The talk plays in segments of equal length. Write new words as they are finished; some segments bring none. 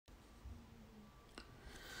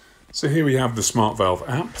So here we have the SmartValve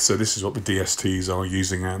app. So this is what the DSTs are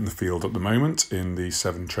using out in the field at the moment in the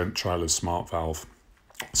Severn Trent trial of SmartValve.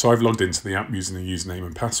 So I've logged into the app using the username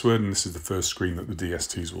and password, and this is the first screen that the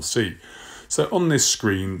DSTs will see. So on this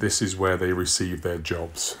screen, this is where they receive their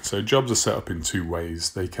jobs. So jobs are set up in two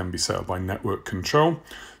ways. They can be set up by network control.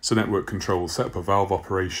 So network control will set up a valve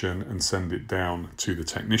operation and send it down to the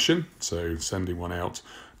technician. So sending one out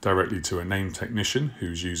directly to a named technician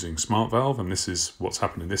who's using SmartValve, and this is what's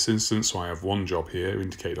happened in this instance. So I have one job here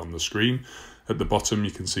indicated on the screen. At the bottom you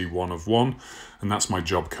can see 1 of 1, and that's my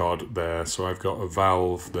job card there. So I've got a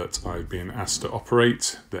valve that I've been asked to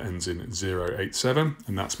operate that ends in 087,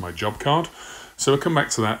 and that's my job card. So I'll come back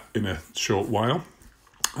to that in a short while.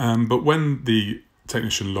 But when the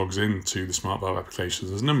technician logs into the SmartValve application,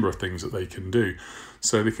 there's a number of things that they can do.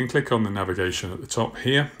 So they can click on the navigation at the top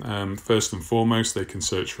here. First and foremost, they can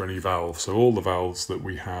search for any valve. So all the valves that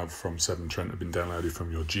we have from Severn Trent have been downloaded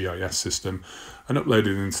from your GIS system and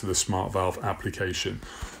uploaded into the SmartValve application.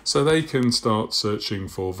 So they can start searching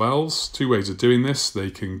for valves. Two ways of doing this. They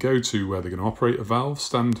can go to where they're going to operate a valve,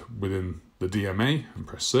 stand within the DMA and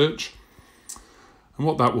press search. And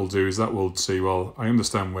what that will do is that will see, well, I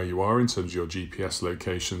understand where you are in terms of your GPS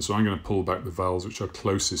location, so I'm going to pull back the valves which are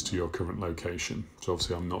closest to your current location. So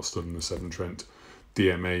obviously I'm not stood in the Severn Trent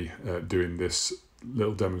DMA doing this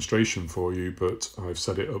little demonstration for you, but I've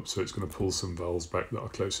set it up so it's going to pull some valves back that are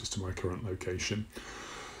closest to my current location.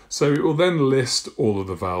 So it will then list all of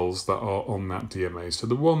the valves that are on that DMA. So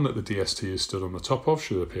the one that the DST is stood on the top of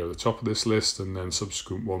should appear at the top of this list, and then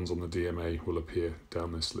subsequent ones on the DMA will appear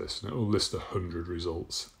down this list. And it will list 100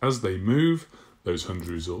 results. As they move, those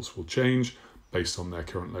 100 results will change based on their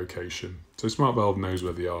current location. So SmartValve knows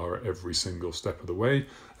where they are at every single step of the way,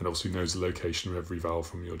 and obviously knows the location of every valve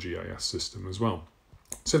from your GIS system as well.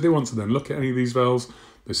 So if they want to then look at any of these valves,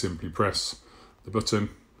 they simply press the button,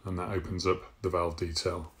 and that opens up the valve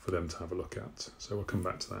detail for them to have a look at. So we'll come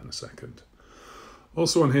back to that in a second.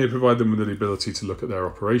 Also on here, provide them with the ability to look at their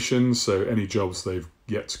operations, so any jobs they've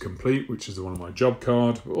yet to complete, which is the one on my job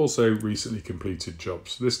card, but also recently completed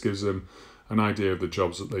jobs. So this gives them an idea of the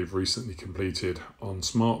jobs that they've recently completed on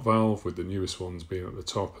SmartValve, with the newest ones being at the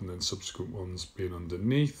top and then subsequent ones being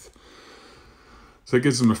underneath. So it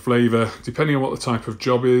gives them a flavour. Depending on what the type of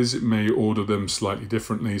job is, it may order them slightly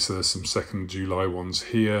differently. So there's some 2nd July ones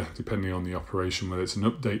here, depending on the operation, whether it's an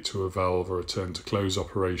update to a valve or a turn to close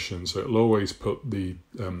operation. So it'll always put the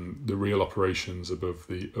real operations above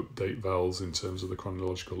the update valves in terms of the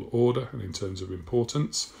chronological order and in terms of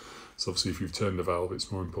importance. So obviously if you've turned a valve,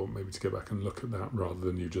 it's more important maybe to go back and look at that rather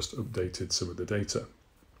than you just updated some of the data.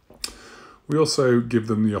 We also give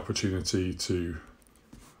them the opportunity to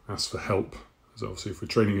ask for help. So obviously if we're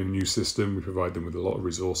training in a new system, we provide them with a lot of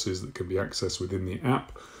resources that can be accessed within the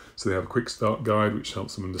app. So they have a quick start guide which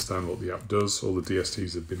helps them understand what the app does. All the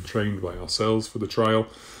DSTs have been trained by ourselves for the trial,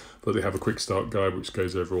 but they have a quick start guide which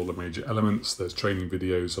goes over all the major elements. There's training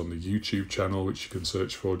videos on the YouTube channel which you can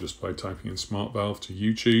search for just by typing in SmartValve to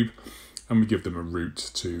YouTube, and we give them a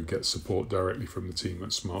route to get support directly from the team at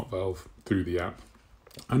SmartValve through the app.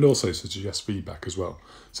 And also suggest feedback as well.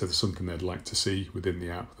 So if there's something they'd like to see within the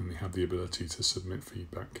app, then they have the ability to submit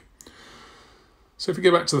feedback. So if we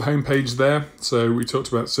go back to the home page there, so we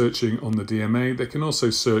talked about searching on the DMA. They can also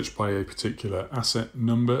search by a particular asset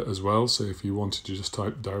number as well. So if you wanted to just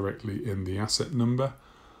type directly in the asset number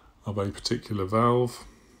of a particular valve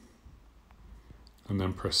and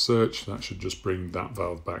then press search, that should just bring that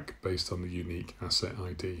valve back based on the unique asset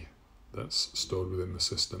ID that's stored within the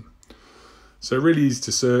system. So really easy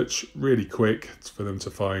to search, really quick for them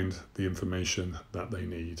to find the information that they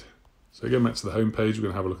need. So going back to the home page, we're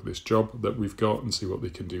going to have a look at this job that we've got and see what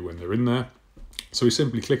they can do when they're in there. So we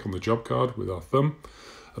simply click on the job card with our thumb,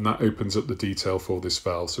 and that opens up the detail for this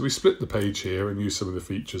valve. So we split the page here and use some of the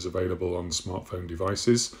features available on smartphone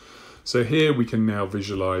devices. So here we can now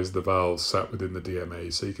visualize the valve sat within the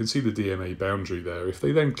DMA. So you can see the DMA boundary there. If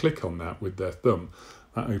they then click on that with their thumb,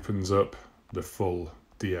 that opens up the full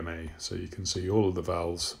DMA. So you can see all of the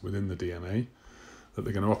valves within the DMA that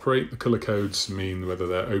they're going to operate. The colour codes mean whether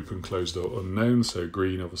they're open, closed or unknown. So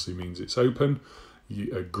green obviously means it's open.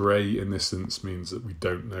 Grey in this instance means that we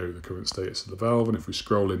don't know the current status of the valve. And if we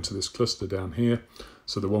scroll into this cluster down here,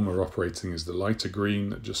 so the one we're operating is the lighter green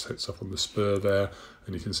that just hits up on the spur there,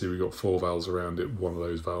 and you can see we've got 4 valves around it. One of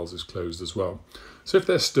those valves is closed as well. So if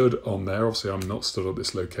they're stood on there, obviously I'm not stood at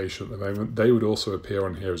this location at the moment, they would also appear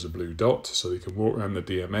on here as a blue dot, so they can walk around the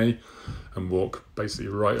DMA and walk basically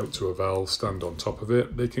right up to a valve, stand on top of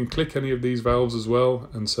it. They can click any of these valves as well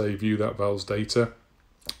and say view that valve's data.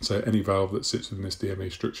 So any valve that sits within this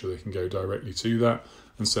DMA structure, they can go directly to that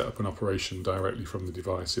and set up an operation directly from the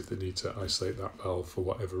device. If they need to isolate that valve for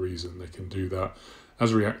whatever reason, they can do that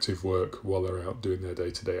as reactive work while they're out doing their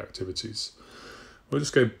day-to-day activities. We'll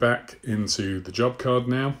just go back into the job card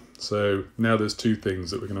now. So now there's two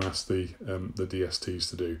things that we're going to ask the DSTs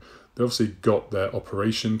to do. They obviously got their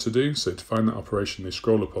operation to do. So to find that operation, they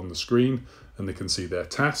scroll up on the screen and they can see their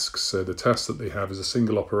tasks. So the task that they have is a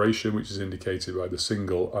single operation, which is indicated by the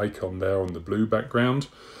single icon there on the blue background.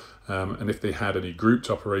 And if they had any grouped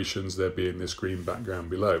operations, they'd be in this green background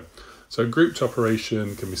below. So a grouped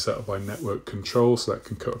operation can be set up by network control, so that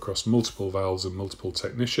can cut across multiple valves and multiple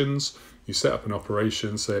technicians. You set up an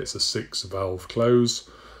operation, say it's a 6-valve close,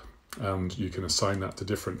 and you can assign that to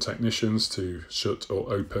different technicians to shut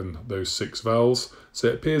or open those 6 valves. So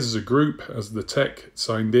it appears as a group. As the tech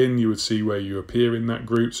signed in, you would see where you appear in that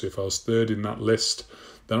group. So if I was third in that list,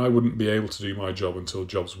 then I wouldn't be able to do my job until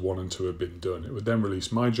jobs 1 and 2 have been done. It would then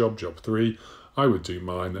release my job, job 3. I would do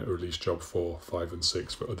mine, that would release job 4, 5 and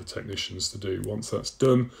 6 for other technicians to do. Once that's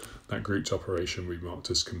done, that grouped operation will be marked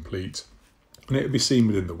as complete. And it will be seen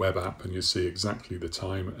within the web app, and you'll see exactly the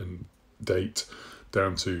time and date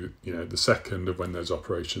down to the second of when those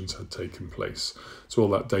operations had taken place. So all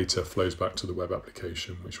that data flows back to the web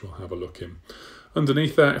application, which we'll have a look in.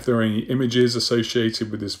 Underneath that, if there are any images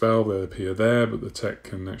associated with this valve, they'll appear there, but the tech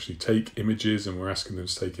can actually take images, and we're asking them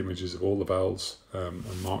to take images of all the valves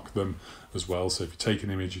and mark them as well. So if you take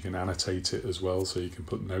an image, you can annotate it as well, so you can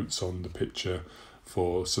put notes on the picture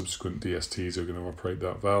for subsequent DSTs who are going to operate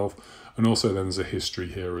that valve. And also then there's a history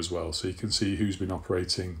here as well, so you can see who's been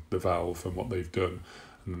operating the valve and what they've done.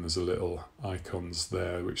 And then there's a little icons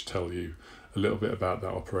there which tell you a little bit about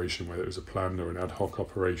that operation, whether it was a planned or an ad hoc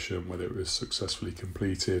operation, whether it was successfully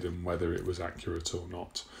completed and whether it was accurate or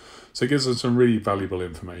not. So it gives us some really valuable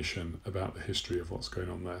information about the history of what's going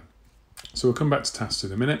on there. So we'll come back to tasks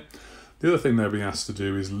in a minute. The other thing they'll be asked to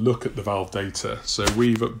do is look at the valve data. So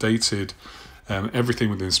we've updated everything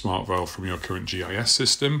within SmartValve from your current GIS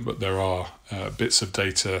system, but there are bits of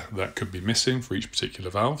data that could be missing for each particular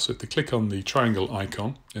valve. So if they click on the triangle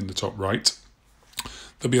icon in the top right,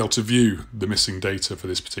 they'll be able to view the missing data for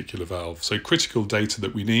this particular valve. So critical data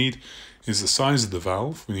that we need is the size of the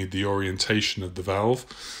valve, we need the orientation of the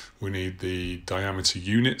valve, we need the diameter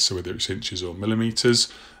unit, so whether it's inches or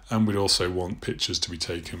millimeters, and we'd also want pictures to be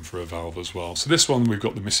taken for a valve as well. So this one, we've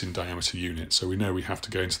got the missing diameter unit, so we know we have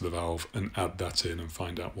to go into the valve and add that in and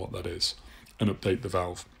find out what that is and update the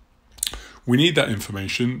valve. We need that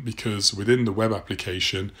information because within the web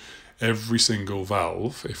application, every single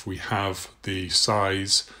valve, if we have the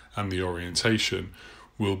size and the orientation,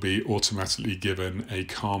 will be automatically given a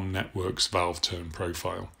CALM Networks valve turn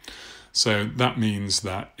profile. So that means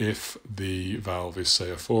that if the valve is,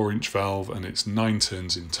 say, a 4-inch valve and it's 9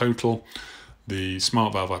 turns in total, the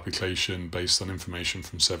SmartValve application, based on information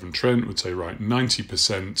from Severn Trent, would say, right,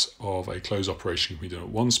 90% of a close operation can be done at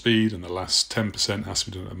 1 speed, and the last 10% has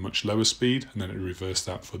to be done at a much lower speed, and then it reverse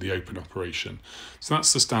that for the open operation. So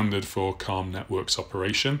that's the standard for CALM Networks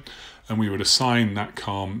operation, and we would assign that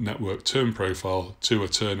CALM network turn profile to a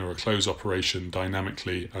turn or a close operation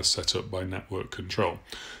dynamically as set up by network control.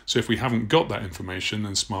 So if we haven't got that information,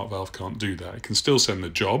 then SmartValve can't do that. It can still send the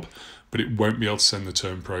job, but it won't be able to send the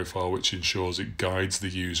turn profile, which ensures it guides the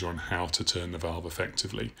user on how to turn the valve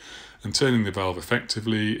effectively. And turning the valve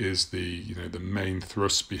effectively is the main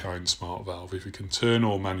thrust behind SmartValve. If we can turn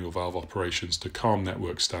all manual valve operations to CALM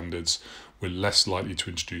network standards, we're less likely to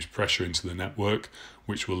introduce pressure into the network,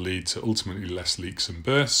 which will lead to ultimately less leaks and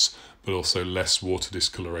bursts, but also less water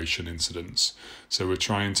discoloration incidents. So we're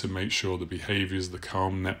trying to make sure the behaviours, the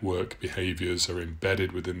CALM network behaviours, are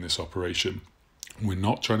embedded within this operation. We're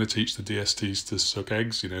not trying to teach the DSTs to suck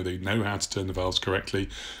eggs, they know how to turn the valves correctly,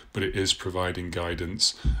 but it is providing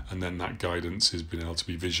guidance, and then that guidance is being able to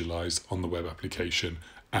be visualized on the web application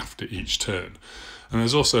after each turn. And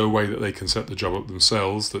there's also a way that they can set the job up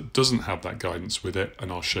themselves that doesn't have that guidance with it,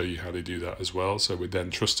 and I'll show you how they do that as well. So we're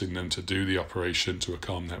then trusting them to do the operation to a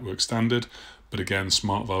CALM network standard, but again,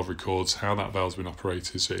 SmartValve records how that valve's been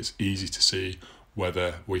operated, so it's easy to see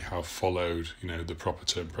whether we have followed the proper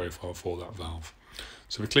turn profile for that valve.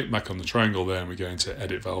 So we click back on the triangle there and we go into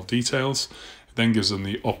edit valve details. It then gives them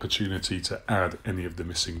the opportunity to add any of the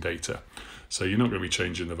missing data. So you're not going to be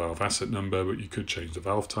changing the valve asset number, but you could change the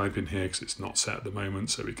valve type in here because it's not set at the moment.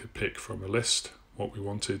 So we could pick from a list what we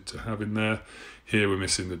wanted to have in there. Here we're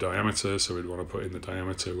missing the diameter, so we'd want to put in the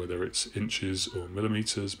diameter, whether it's inches or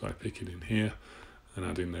millimeters, by picking in here and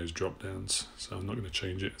adding those drop downs. So I'm not going to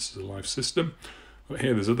change it, this is a live system. But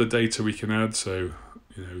here there's other data we can add, so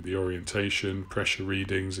the orientation, pressure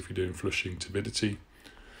readings if you're doing flushing turbidity,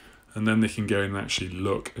 and then they can go in and actually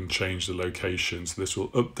look and change the location. So this will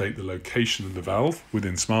update the location of the valve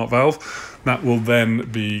within SmartValve. That will then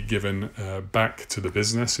be given back to the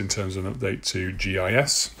business in terms of an update to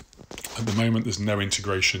GIS. At the moment, there's no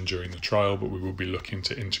integration during the trial, but we will be looking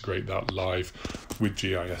to integrate that live with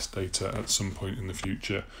GIS data at some point in the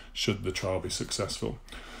future, should the trial be successful.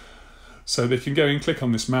 So they can go and click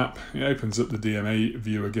on this map. It opens up the DMA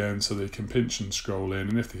view again, so they can pinch and scroll in.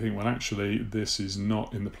 And if they think, well, actually, this is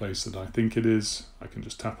not in the place that I think it is, I can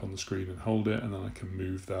just tap on the screen and hold it, and then I can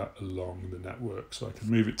move that along the network. So I can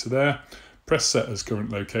move it to there, press set as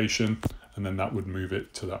current location, and then that would move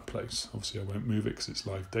it to that place. Obviously, I won't move it because it's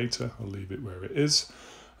live data. I'll leave it where it is.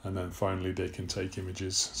 And then finally, they can take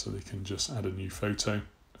images, so they can just add a new photo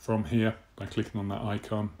from here by clicking on that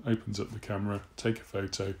icon, opens up the camera, take a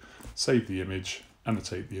photo, save the image,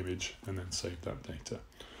 annotate the image, and then save that data.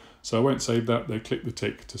 So I won't save that. They click the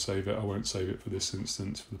tick to save it. I won't save it for this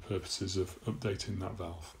instance for the purposes of updating that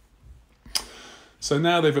valve. So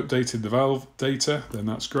now they've updated the valve data, then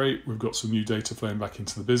that's great. We've got some new data flowing back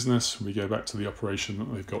into the business. We go back to the operation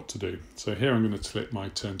that they've got to do. So here I'm going to click my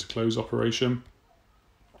turn to close operation.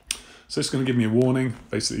 So it's going to give me a warning,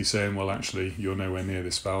 basically saying, well, actually, you're nowhere near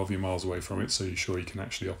this valve, you're miles away from it, so you're sure you can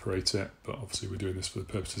actually operate it. But obviously we're doing this for the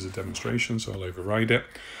purposes of demonstration, so I'll override it.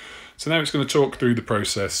 So now it's going to talk through the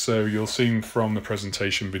process. So you'll see from the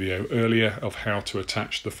presentation video earlier of how to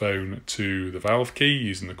attach the phone to the valve key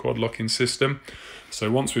using the quad locking system.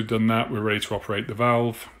 So once we've done that, we're ready to operate the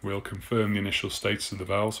valve. We'll confirm the initial status of the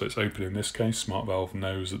valve. So it's open in this case. SmartValve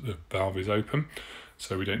knows that the valve is open.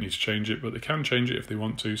 So we don't need to change it, but they can change it if they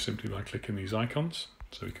want to simply by clicking these icons.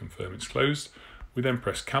 So we confirm it's closed. We then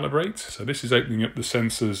press calibrate. So this is opening up the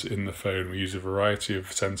sensors in the phone. We use a variety of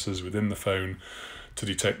sensors within the phone to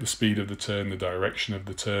detect the speed of the turn, the direction of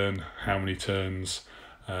the turn, how many turns,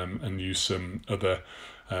 and use some other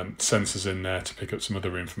sensors in there to pick up some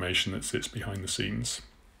other information that sits behind the scenes.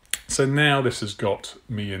 So now this has got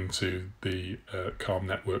me into the Calm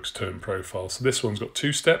Networks turn profile. So this one's got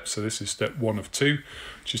 2 steps. So this is step 1 of 2,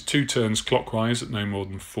 which is 2 turns clockwise at no more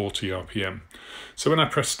than 40 RPM. So when I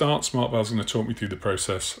press start, SmartValve's going to talk me through the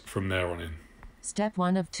process from there on in. Step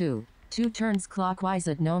 1 of 2. 2 turns clockwise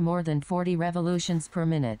at no more than 40 revolutions per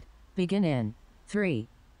minute. Begin in 3,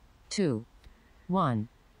 2, 1.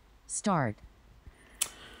 Start.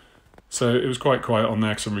 So it was quite quiet on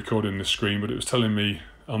there because I'm recording this screen, but it was telling me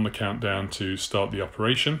on the countdown to start the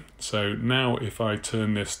operation. So now if I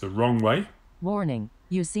turn this the wrong way, warning,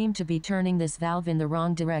 you seem to be turning this valve in the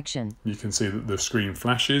wrong direction. You can see that the screen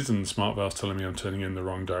flashes and SmartValve's telling me I'm turning in the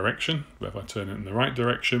wrong direction. But if I turn it in the right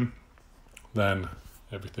direction, then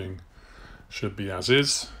everything should be as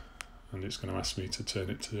is, and it's going to ask me to turn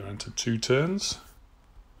it to around to 2 turns.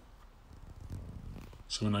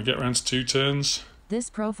 So when I get around to 2 turns, this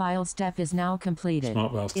profile step is now completed.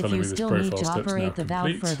 SmartValve's if telling you me this still profile need to step's now operate the valve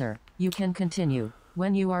complete. further, you can continue.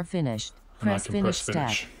 When you are finished, press finish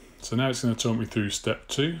step. So now it's going to talk me through step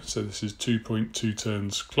 2. So this is 2.2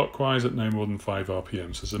 turns clockwise at no more than 5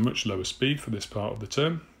 RPM. So it's a much lower speed for this part of the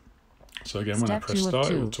turn. So again, when I press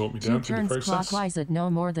start, it will talk me down through the process. 2 turns clockwise at no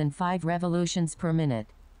more than 5 revolutions per minute.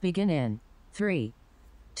 Begin in 3,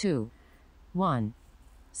 2, 1.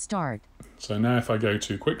 Start. So now if I go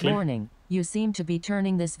too quickly, warning, you seem to be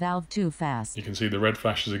turning this valve too fast. You can see the red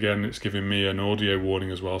flashes again. It's giving me an audio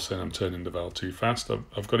warning as well, saying I'm turning the valve too fast.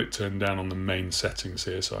 I've got it turned down on the main settings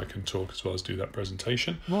here, so I can talk as well as do that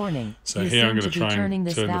presentation. Warning. So here I'm going to try and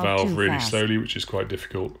turn the valve really slowly, which is quite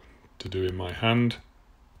difficult to do in my hand.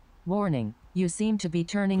 Warning. You seem to be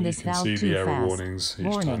turning this valve too fast. You can see the error warnings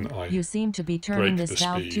each time I you seem to be turning break this the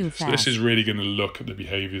valve speed. too fast. So this is really going to look at the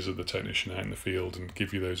behaviours of the technician out in the field and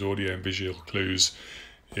give you those audio and visual clues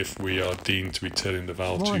if we are deemed to be turning the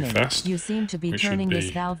valve too fast. You seem to be turning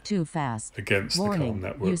this valve too fast. Against the Calm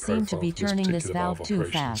Network you seem to be turning this valve too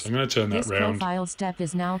fast. So I'm going to turn that round. This profile step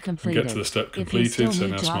is now completed. Get to the step completed, so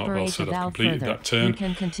now SmartValve said I've completed that turn.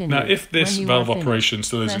 Now if this valve operation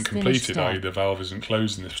still isn't completed, i.e. the valve isn't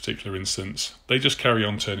closed in this particular instance, they just carry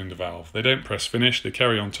on turning the valve. They don't press finish, they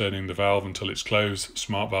carry on turning the valve until it's closed.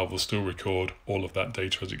 SmartValve will still record all of that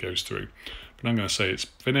data as it goes through. But I'm going to say it's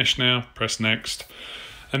finished now, press next.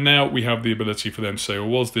 And now we have the ability for them to say, well,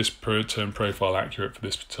 was this turn profile accurate for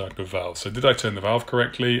this type of valve? So did I turn the valve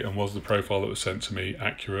correctly, and was the profile that was sent to me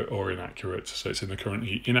accurate or inaccurate? So it's in the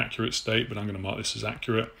currently inaccurate state, but I'm going to mark this as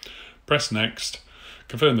accurate. Press next,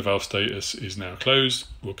 confirm the valve status is now closed.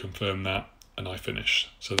 We'll confirm that, and I finish.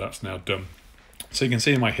 So that's now done. So you can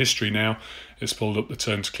see in my history now, it's pulled up the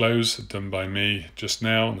turn to close, done by me just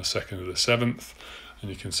now on the 2nd of the 7th. And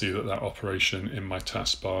you can see that that operation in my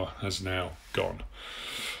taskbar has now gone.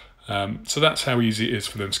 So that's how easy it is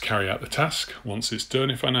for them to carry out the task once it's done.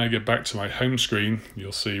 If I now go back to my home screen,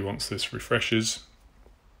 you'll see once this refreshes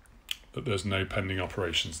that there's no pending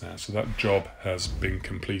operations now. So that job has been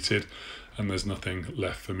completed and there's nothing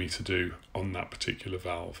left for me to do on that particular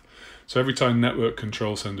valve. So every time network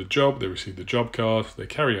control send a job, they receive the job card, they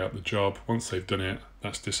carry out the job. Once they've done it,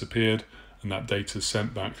 that's disappeared and that data is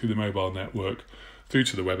sent back through the mobile network through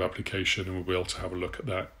to the web application, and we'll be able to have a look at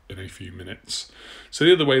that in a few minutes. So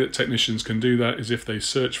the other way that technicians can do that is if they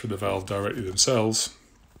search for the valve directly themselves.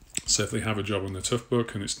 So if they have a job on their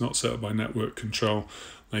Toughbook and it's not set up by network control,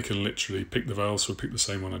 they can literally pick the valve. So we'll pick the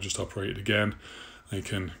same one I just operated again. They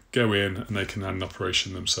can go in and they can add an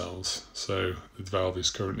operation themselves. So the valve is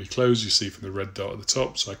currently closed, you see from the red dot at the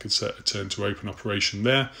top, so I could set a turn to open operation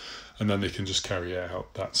there, and then they can just carry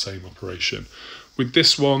out that same operation. With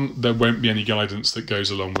this one, there won't be any guidance that goes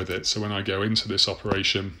along with it. So when I go into this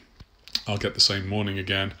operation, I'll get the same warning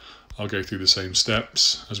again. I'll go through the same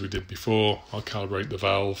steps as we did before. I'll calibrate the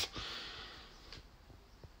valve.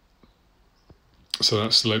 So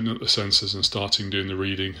that's loading up the sensors and starting doing the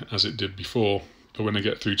reading as it did before. But when I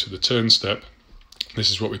get through to the turn step,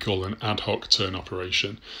 this is what we call an ad hoc turn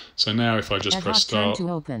operation. So now if I just press start,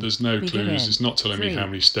 there's no clues. It's not telling me how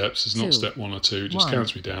many steps. It's not step 1 or 2. It just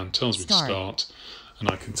counts me down, tells me to start, and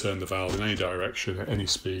I can turn the valve in any direction at any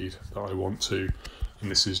speed that I want to.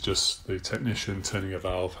 And this is just the technician turning a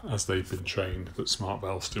valve as they've been trained, but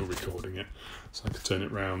SmartValve's still recording it. So I can turn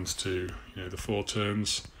it round to the 4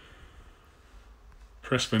 turns,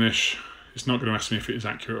 press finish. It's not going to ask me if it is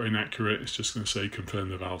accurate or inaccurate. It's just going to say confirm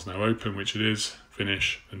the valve's now open, which it is,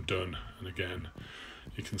 finish and done. And again,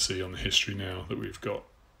 you can see on the history now that we've got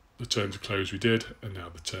the turn to close we did, and now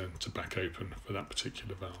the turn to back open for that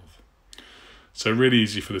particular valve. So really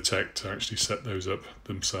easy for the tech to actually set those up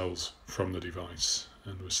themselves from the device.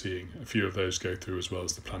 And we're seeing a few of those go through, as well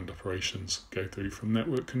as the planned operations go through from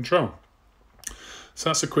network control. So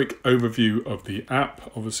that's a quick overview of the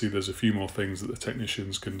app. Obviously there's a few more things that the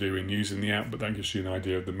technicians can do in using the app, but that gives you an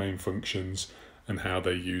idea of the main functions and how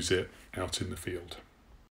they use it out in the field.